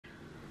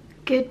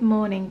Good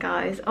morning,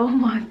 guys. Oh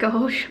my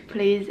gosh,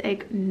 please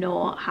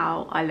ignore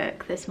how I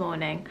look this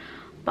morning,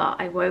 but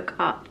I woke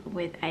up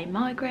with a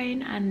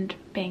migraine and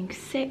being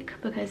sick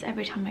because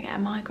every time I get a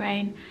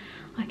migraine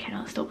I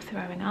cannot stop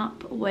throwing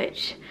up,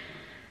 which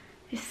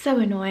is so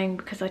annoying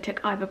because I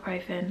took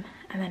ibuprofen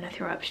and then I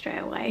threw up straight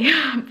away.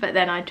 But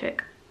then I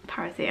took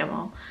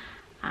paracetamol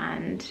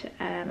and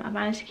I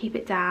managed to keep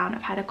it down.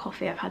 I've had a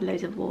coffee, I've had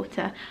loads of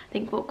water. I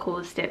think what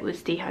caused it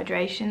was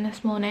dehydration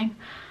this morning.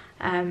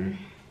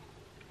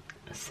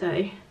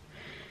 So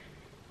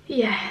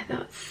yeah,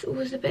 that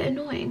was a bit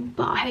annoying,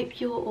 but I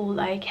hope you're all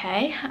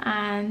okay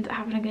and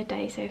having a good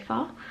day so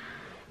far.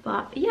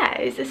 But yeah,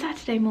 it's a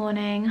Saturday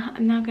morning.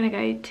 I'm now going to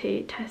go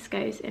to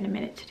Tesco's in a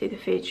minute to do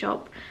the food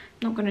shop.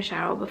 I'm not going to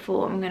shower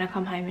before. I'm going to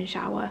come home and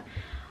shower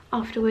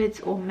afterwards,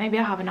 or maybe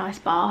I'll have a nice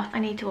bath. I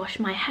need to wash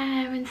my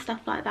hair and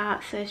stuff like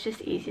that, so it's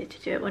just easier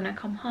to do it when I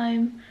come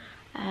home.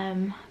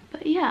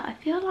 But yeah, I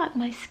feel like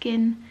my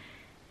skin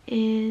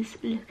is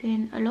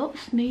looking a lot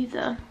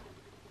smoother.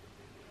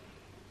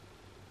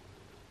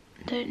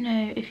 Don't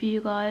know if you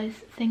guys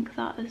think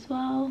that as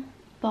well,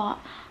 but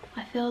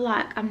I feel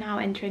like I'm now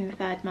entering the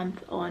 3rd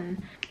month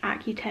on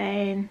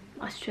Accutane,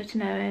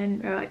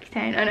 Osteotenone, or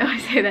Accutane. I know I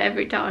say that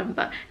every time,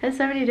 but there's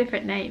so many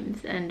different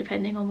names, and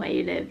depending on where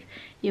you live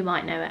you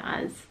might know it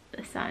as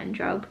a certain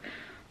drug.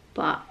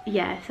 But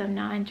yeah, so I'm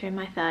now entering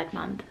my 3rd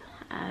month,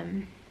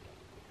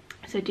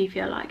 so I do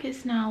feel like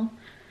it's now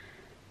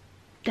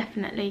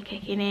definitely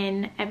kicking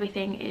in.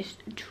 Everything is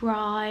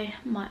dry,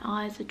 my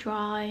eyes are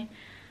dry.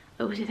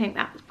 I also think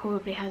that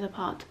probably has a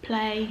part to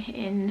play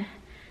in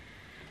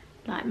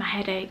like my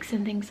headaches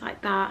and things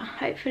like that.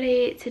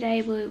 Hopefully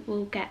today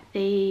we'll get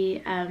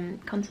the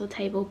console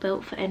table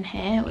built for in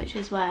here, which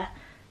is where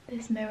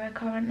this mirror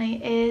currently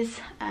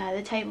is.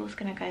 The table's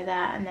going to go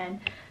there, and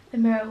then the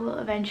mirror will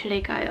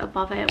eventually go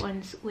above it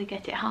once we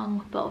get it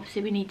hung, but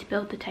obviously we need to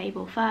build the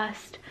table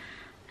first,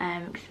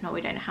 because if not we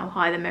don't know how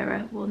high the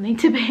mirror will need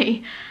to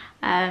be.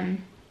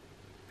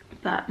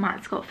 But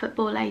Matt's got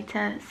football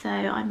later, so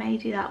I may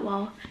do that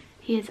while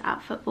he is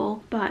at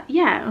football. But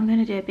yeah, I'm going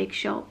to do a big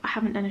shop. I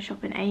haven't done a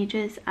shop in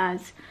ages,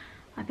 as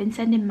I've been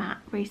sending Matt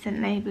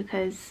recently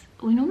because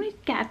we normally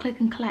get a click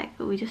and collect,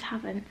 but we just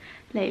haven't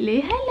lately.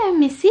 Hello,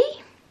 Missy.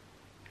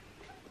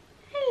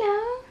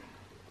 Hello.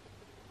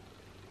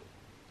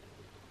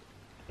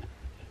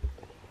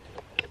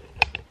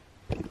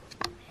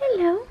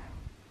 Hello.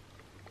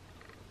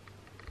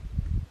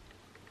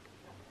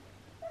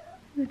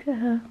 Look at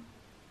her.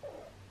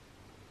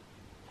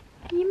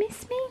 You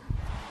miss me?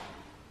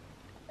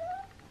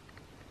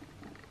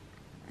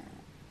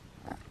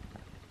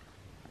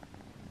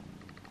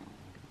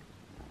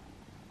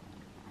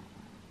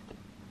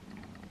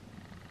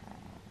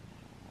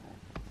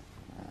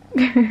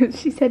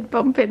 She said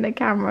bump in the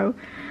camera,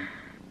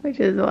 which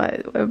is why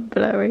it went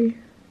blurry.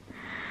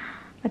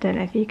 I don't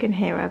know if you can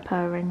hear her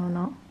purring or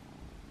not.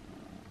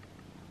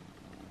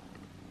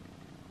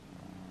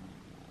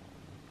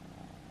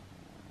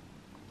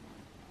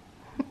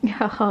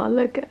 Oh,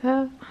 look at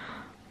her.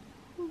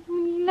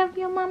 You love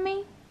your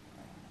mummy?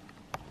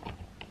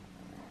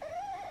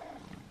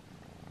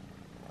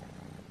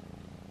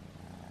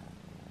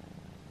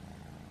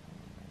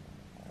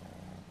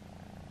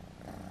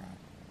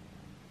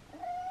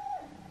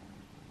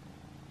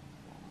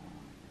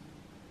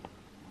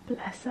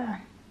 Bless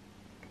her.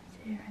 You can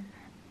see her in there.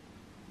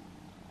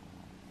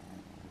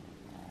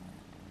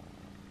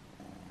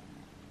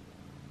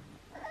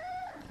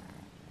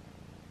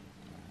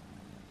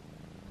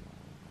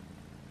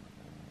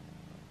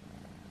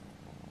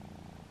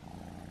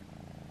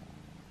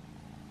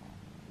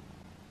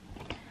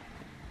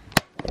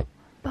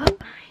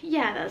 But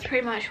yeah, that's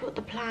pretty much what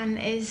the plan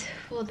is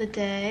for the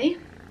day.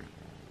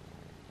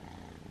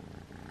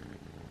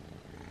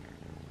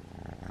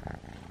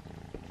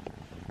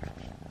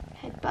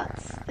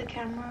 Headbutts the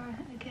camera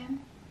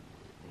again.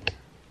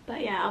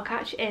 But yeah, I'll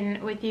catch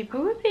in with you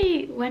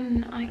probably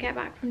when I get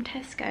back from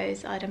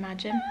Tesco's, I'd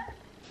imagine.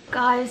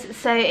 Guys,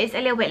 so it's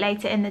a little bit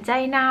later in the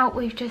day now.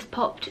 We've just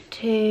popped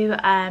to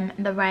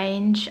the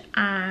range,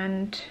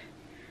 and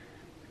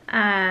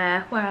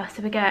where else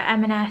did we go?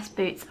 M&S,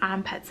 Boots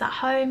and Pets at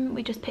Home.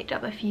 We just picked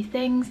up a few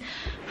things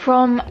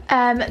from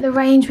the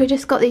range. We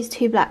just got these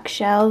 2 black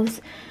shelves.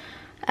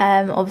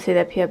 Obviously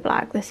they're pure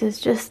black. This is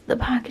just the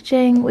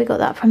packaging. We got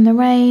that from the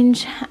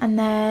range, and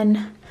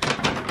then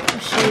I'll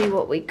show you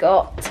what we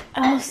got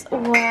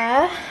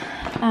elsewhere.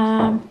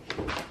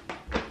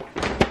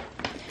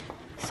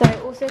 So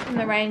also from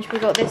the range we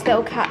got this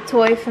little cat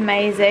toy for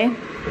Maisie,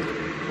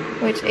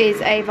 which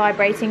is a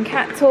vibrating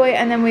cat toy,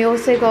 and then we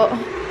also got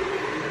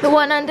the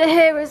one under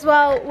here as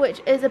well,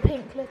 which is a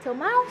pink little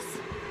mouse.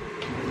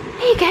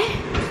 There you go.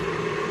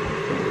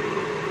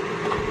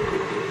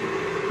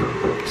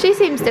 She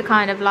seems to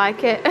kind of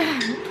like it.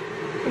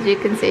 As you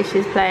can see,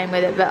 she's playing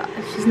with it, but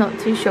she's not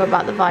too sure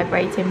about the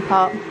vibrating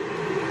part.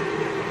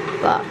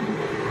 But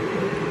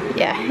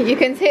yeah, you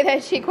can see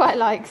that she quite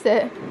likes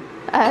it.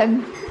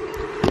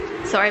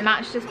 Sorry,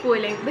 Matt's just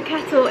boiling the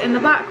kettle in the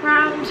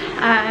background.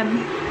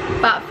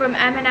 But from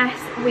M&S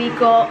we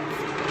got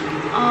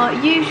our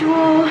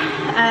usual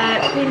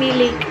creamy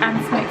leek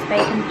and smoked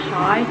bacon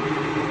pie.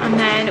 And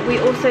then we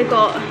also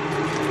got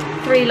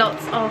 3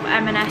 lots of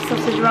M&S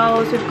sausage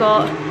rolls. We've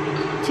got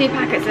 2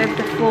 packets of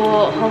the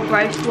 4 whole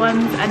roast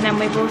ones, and then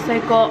we've also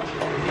got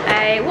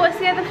a, what's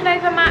the other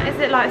flavour, Matt? Is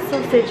it like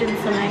sausage and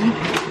something?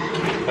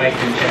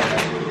 Bacon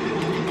cheddar.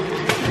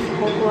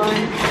 Whole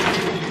one.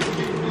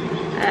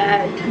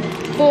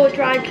 4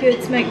 dry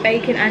cured smoked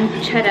bacon and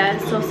cheddar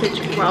sausage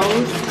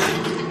rolls.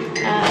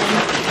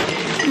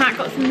 Matt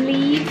got some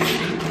leaves.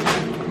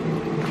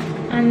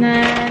 And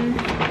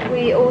then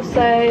we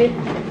also,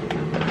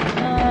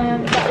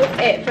 that was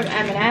it from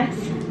M&S.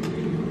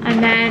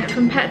 And then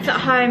from Pets at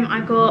Home, I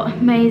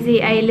got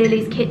Maisie a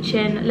Lily's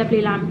Kitchen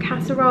lovely lamb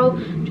casserole.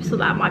 Just thought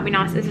that might be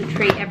nice as a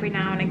treat every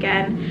now and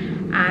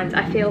again. And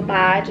I feel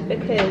bad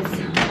because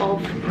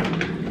of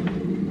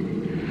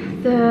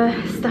the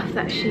stuff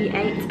that she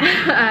ate.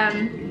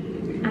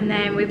 And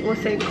then we've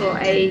also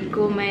got a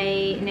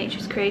gourmet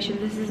Nature's Creation.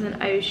 This is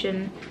an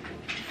ocean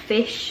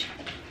fish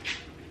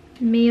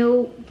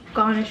meal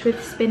garnished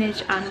with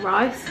spinach and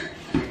rice.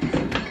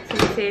 So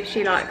we'll see if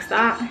she likes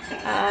that.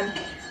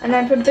 And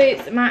then from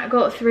Boots, Matt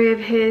got 3 of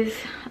his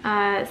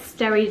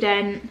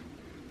Sterident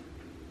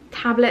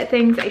tablet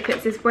things that he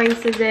puts his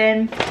braces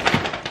in.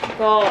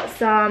 Got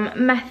some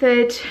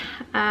Method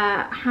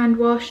hand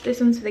wash. This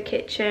one's for the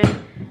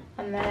kitchen.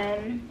 And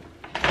then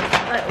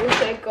I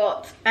also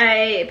got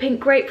a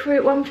pink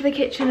grapefruit one for the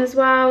kitchen as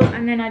well.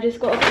 And then I just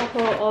got a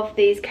couple of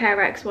these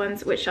Carex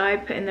ones, which I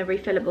put in the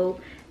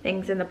refillable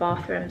things in the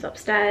bathrooms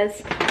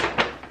upstairs.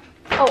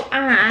 Oh,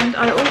 and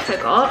I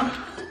also got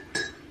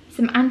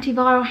some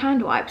antiviral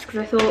hand wipes, because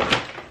I thought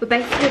we're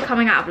basically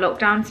coming out of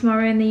lockdown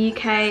tomorrow in the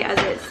UK, as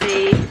it's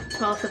the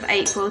 12th of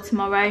April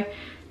tomorrow.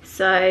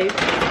 So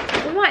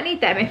we might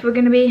need them if we're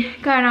going to be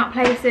going out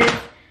places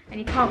and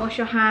you can't wash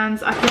your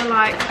hands. I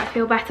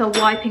feel better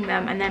wiping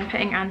them and then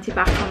putting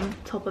anti-bac on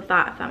top of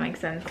that, if that makes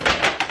sense.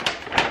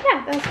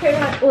 Yeah, that's pretty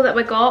much all that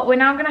we got. We're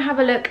now going to have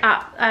a look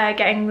at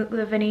getting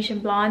the Venetian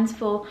blinds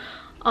for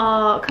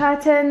our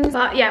curtains.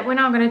 But yeah, we're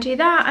now going to do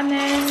that, and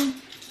then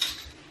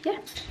yeah.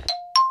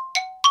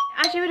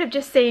 As you would have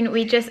just seen,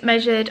 we just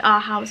measured our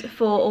house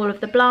for all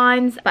of the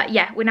blinds. But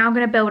yeah, we're now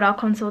going to build our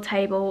console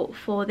table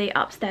for the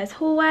upstairs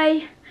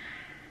hallway.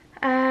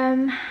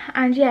 And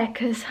yeah,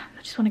 because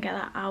I just want to get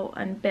that out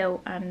and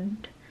built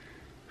and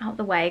out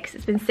the way, because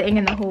it's been sitting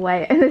in the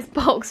hallway in this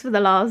box for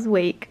the last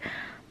week.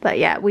 But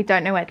yeah, we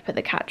don't know where to put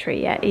the cat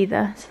tree yet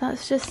either, so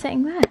that's just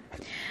sitting there.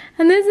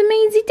 And there's a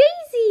Maisie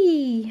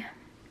Daisy,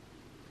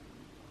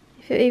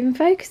 if it even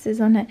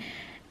focuses on it.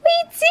 What are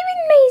you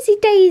doing, Maisie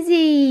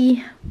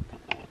Daisy?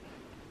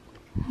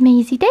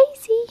 Maisie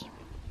Daisy.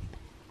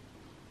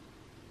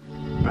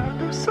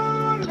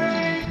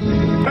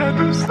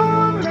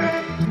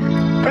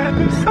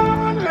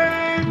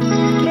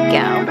 Good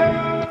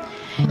girl.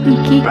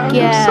 Good girl.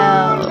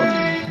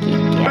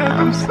 Good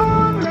girl.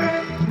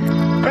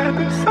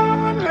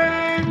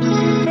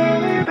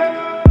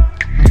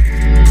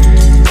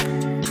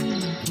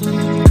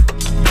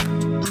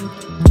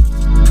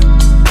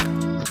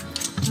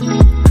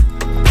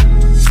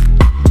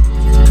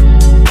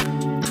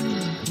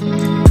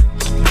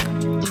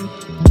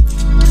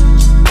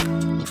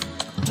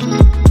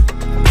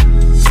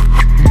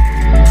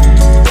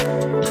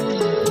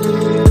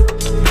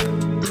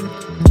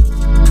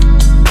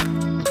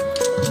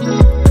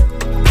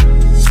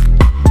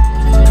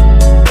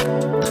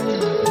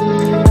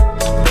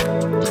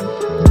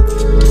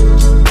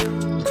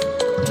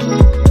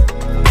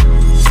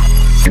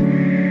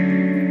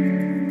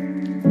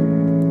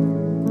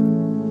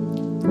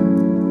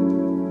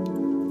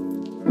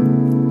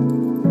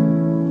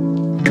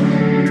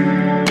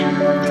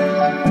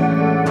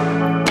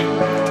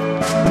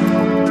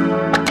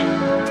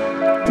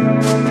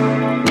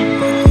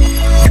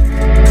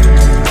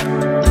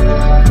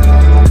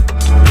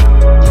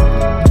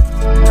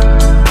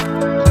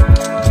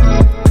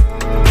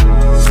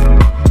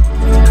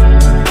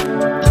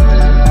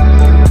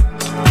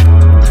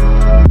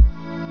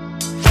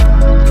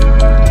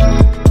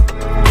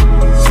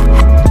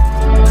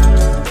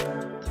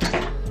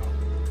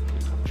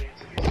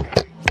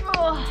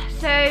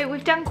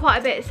 Quite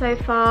a bit so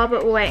far,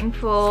 but we're waiting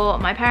for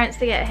my parents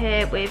to get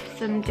here with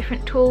some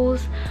different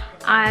tools,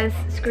 as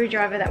the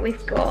screwdriver that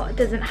we've got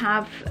doesn't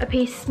have a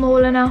piece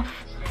small enough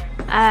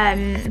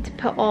to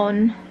put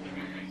on.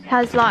 It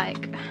has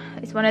like,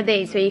 it's one of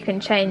these where you can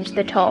change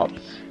the top,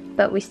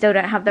 but we still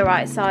don't have the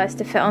right size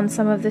to fit on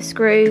some of the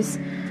screws,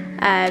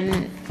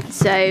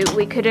 so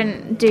we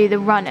couldn't do the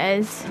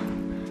runners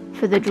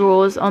for the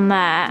drawers on there,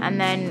 and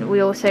then we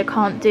also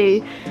can't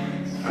do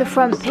the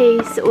front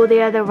piece or the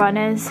other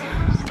runners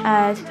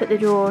to put the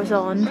drawers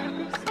on.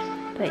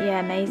 But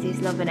yeah, Maisie's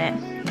loving it.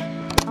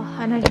 Oh,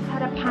 and I just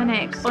had a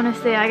panic.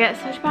 Honestly, I get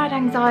such bad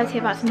anxiety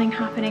about something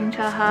happening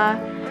to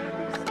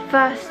her.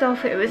 First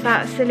off, it was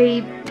that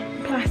silly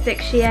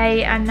plastic she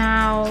ate, and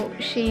now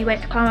she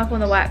went to climb up on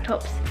the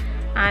worktops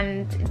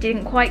and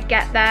didn't quite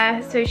get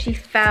there, so she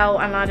fell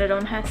and landed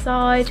on her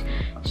side.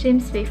 She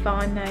seems to be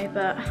fine though,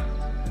 but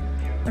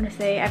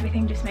Honestly,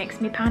 everything just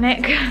makes me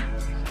panic.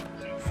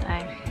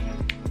 So,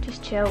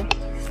 just chill.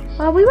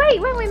 Well, we wait,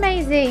 won't we,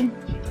 Maisie?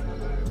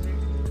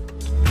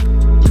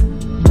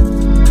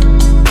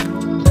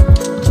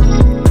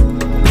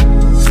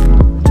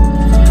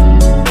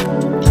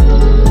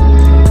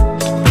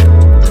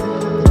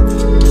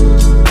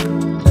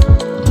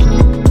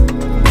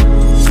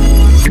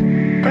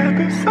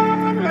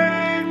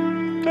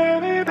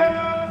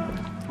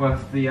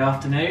 Worth the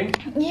afternoon.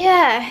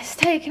 Yeah, it's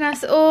taken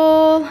us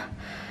all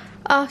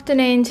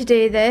afternoon to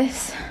do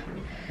this.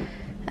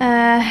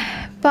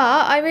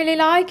 But I really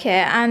like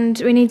it, and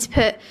we need to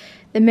put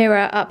the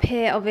mirror up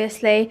here,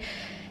 obviously.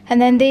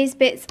 And then these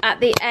bits at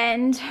the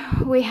end,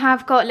 we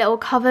have got little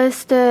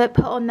covers to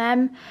put on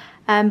them.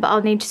 But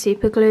I'll need to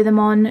super glue them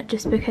on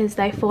just because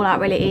they fall out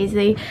really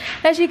easy.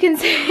 As you can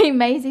see,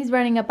 Maisie's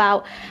running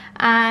about,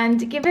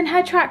 and given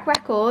her track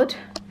record,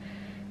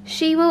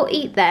 she will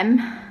eat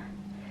them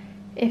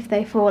if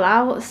they fall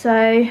out.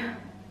 So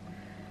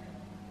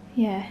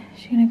yeah, is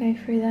she gonna go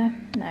through there?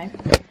 No.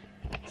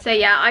 So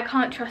yeah, I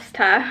can't trust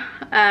her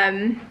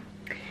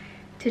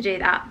to do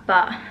that,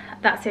 but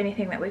that's the only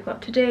thing that we've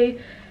got to do.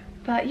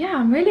 But yeah,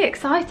 I'm really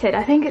excited.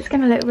 I think it's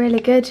gonna look really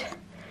good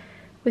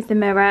with the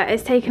mirror.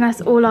 It's taken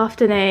us all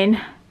afternoon,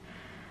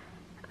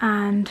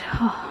 and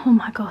oh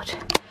my god.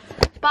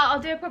 But I'll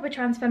do a proper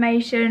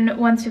transformation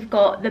once we've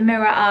got the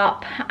mirror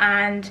up,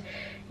 and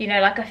you know,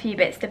 like a few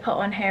bits to put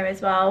on here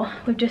as well.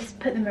 We've just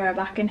put the mirror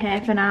back in here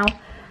for now.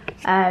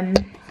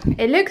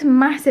 It looks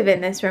massive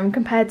in this room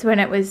compared to when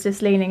it was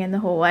just leaning in the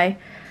hallway.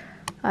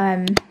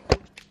 But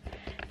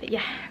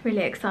yeah,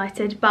 really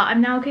excited. But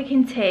I'm now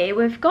cooking tea.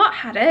 We've got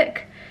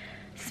haddock,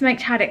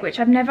 smoked haddock, which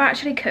I've never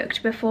actually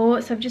cooked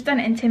before. So I've just done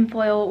it in tin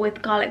foil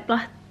with garlic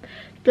butter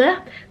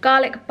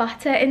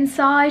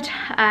inside.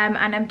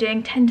 And I'm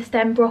doing tender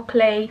stem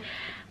broccoli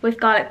with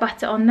garlic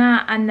butter on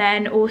that. And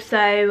then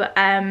also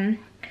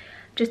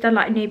just done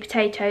like new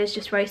potatoes,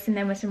 just roasting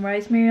them with some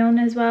rosemary on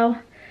as well.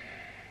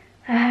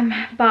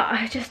 But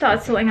I just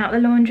started sorting out the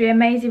laundry, and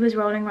Maisie was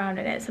rolling around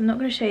in it, so I'm not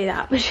going to show you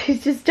that. But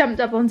she's just jumped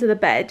up onto the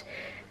bed.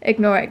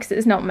 Ignore it because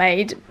it's not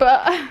made.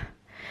 But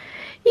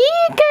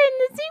you're getting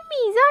the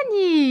zoomies, aren't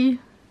you?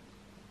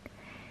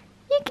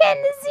 You're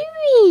getting the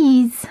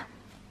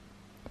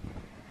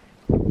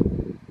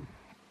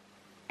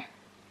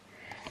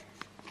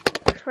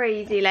zoomies.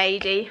 Crazy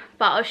lady.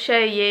 But I'll show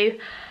you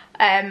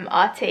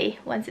our tea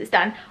once it's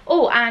done.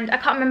 Oh, and I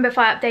can't remember if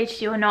I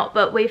updated you or not,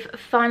 but we've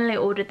finally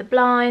ordered the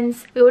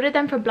blinds. We ordered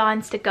them from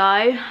Blinds to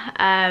Go.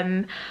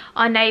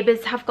 Our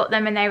neighbours have got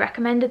them and they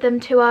recommended them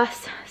to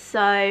us.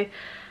 So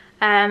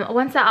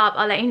once they're up,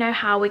 I'll let you know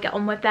how we get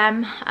on with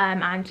them,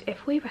 and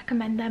if we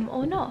recommend them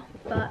or not.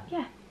 But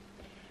yeah,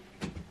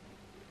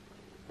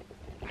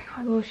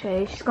 I will show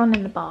you. She's gone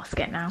in the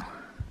basket now.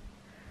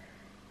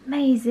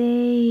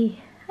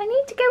 Maisie, I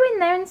need to go in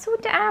there and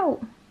sort it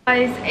out.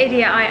 Guys,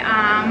 idiot I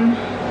am.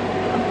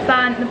 I've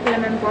burnt the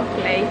blooming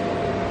broccoli.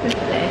 Look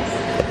at this.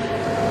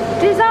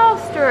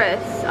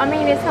 Disastrous. I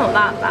mean, it's not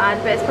that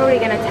bad, but it's probably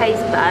going to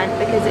taste burnt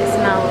because it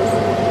smells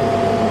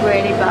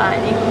really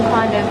burnt. You can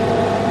kind of,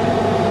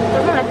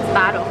 I don't know if it's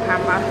bad on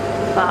camera,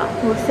 but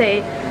we'll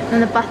see.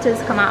 And the butter's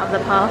come out of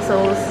the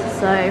parcels,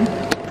 so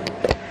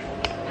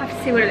have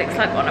to see what it looks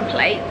like on a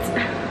plate.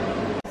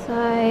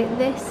 So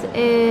this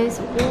is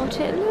what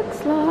it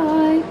looks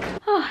like.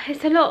 Oh,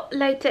 it's a lot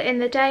later in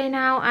the day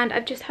now, and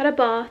I've just had a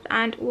bath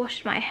and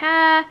washed my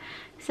hair,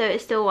 so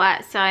it's still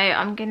wet. So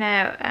I'm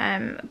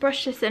gonna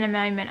brush this in a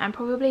moment and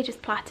probably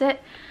just plait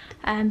it.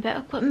 But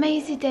I've got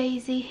Maisie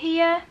Daisy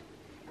here.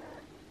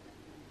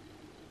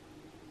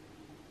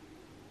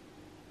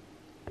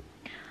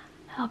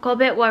 I got a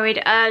bit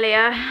worried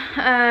earlier.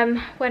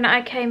 When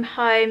I came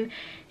home,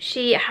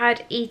 she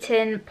had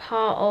eaten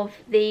part of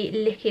the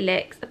Licky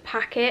Licks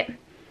packet,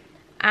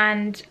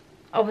 and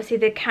obviously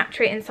the cat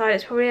treat inside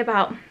is probably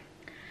about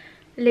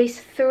at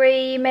least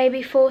 3,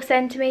 maybe 4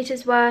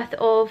 centimeters worth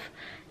of,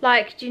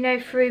 like, do you know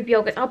Frube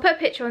yogurt? I'll put a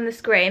picture on the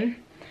screen,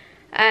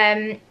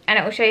 and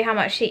it will show you how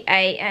much she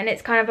ate, and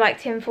it's kind of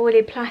like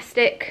tinfoily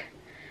plastic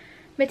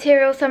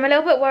material. So I'm a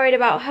little bit worried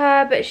about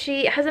her, but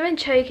she hasn't been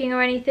choking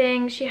or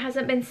anything. She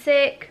hasn't been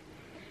sick.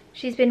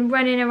 She's been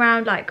running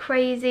around like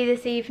crazy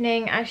this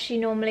evening, as she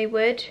normally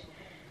would,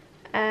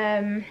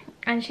 and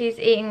she's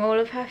eating all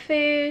of her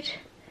food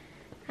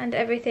and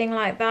everything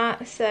like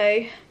that.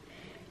 So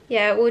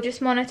yeah, we'll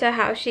just monitor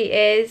how she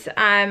is.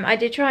 I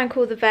did try and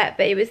call the vet,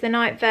 but it was the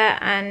night vet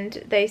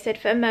and they said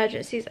for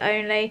emergencies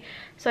only.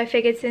 So I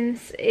figured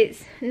since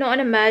it's not an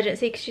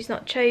emergency because she's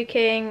not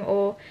choking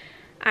or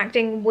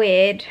acting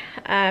weird,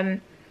 so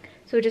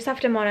we'll just have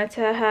to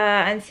monitor her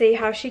and see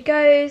how she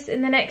goes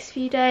in the next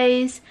few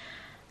days.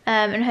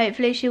 And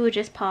hopefully she will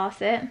just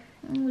pass it.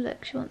 Oh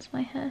look, she wants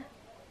my hair.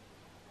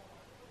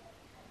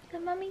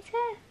 Look at mummy's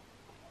hair.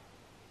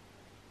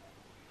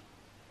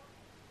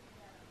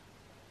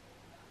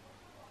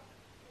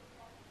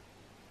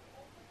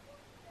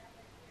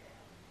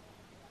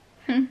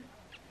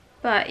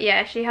 But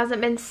yeah, she hasn't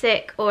been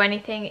sick or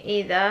anything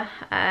either.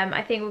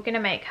 I think we're going to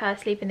make her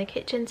sleep in the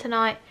kitchen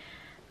tonight.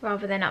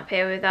 rather than up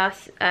here with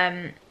us,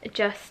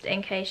 just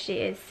in case she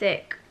is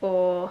sick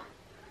or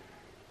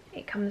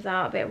it comes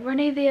out a bit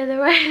runny the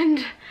other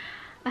end.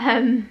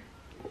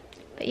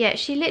 But yeah,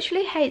 she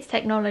literally hates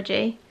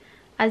technology,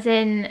 as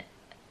in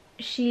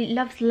she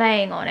loves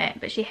laying on it,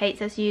 but she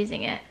hates us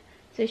using it,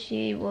 so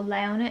she will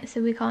lay on it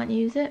so we can't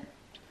use it.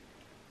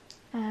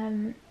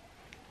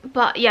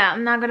 But yeah,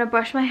 I'm now gonna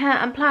brush my hair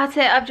and plait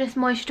it. I've just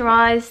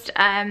moisturized.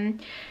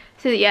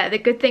 So yeah, the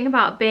good thing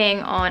about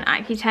being on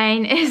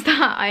Accutane is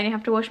that I only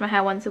have to wash my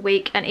hair once a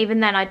week, and even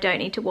then I don't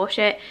need to wash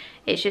it.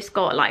 It's just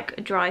got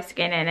like dry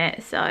skin in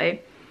it, so, and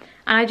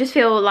I just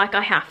feel like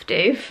I have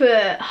to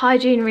for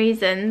hygiene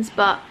reasons.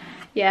 But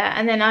yeah,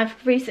 and then I've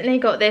recently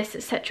got this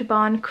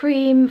Cetraban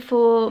cream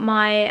for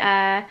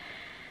my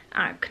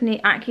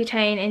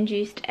Accutane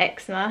induced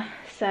eczema,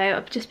 so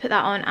I've just put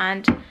that on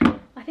and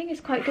I think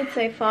it's quite good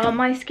so far.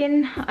 My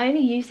skin, I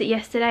only used it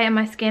yesterday and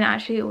my skin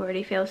actually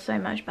already feels so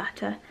much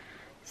better.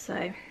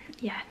 So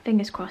yeah,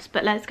 fingers crossed.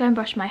 But let's go and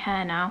brush my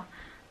hair now.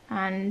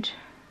 And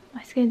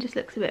my skin just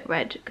looks a bit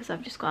red because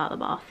I've just got out of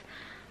the bath.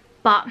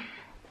 But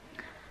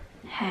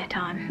hair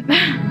time.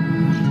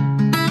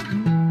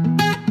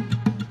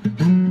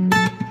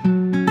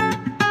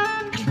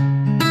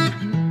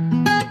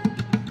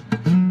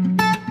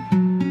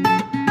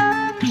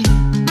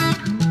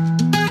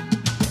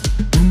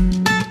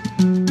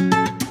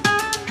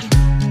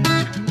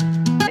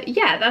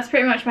 That's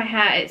pretty much my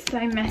hair. It's so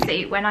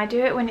messy when I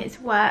do it when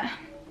it's wet.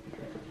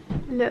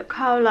 Look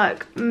how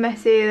like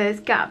messy,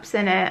 there's gaps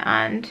in it,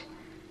 and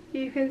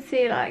you can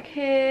see like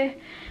here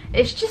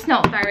it's just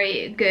not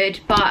very good,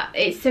 but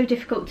it's so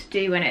difficult to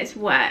do when it's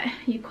wet.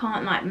 You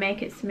can't like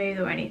make it smooth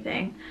or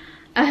anything.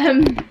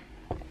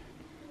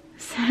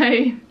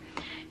 So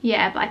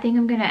yeah, but I think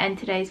I'm gonna end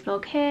today's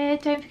vlog here.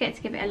 Don't forget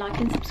to give it a like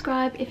and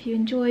subscribe if you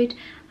enjoyed,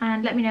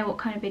 and let me know what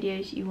kind of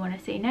videos you want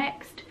to see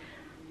next.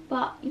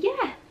 But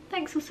yeah,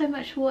 thanks all so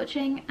much for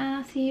watching, and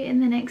I'll see you in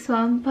the next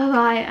one. Bye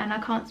bye. And I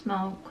can't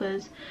smile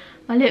because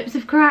my lips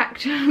have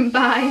cracked.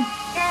 Bye.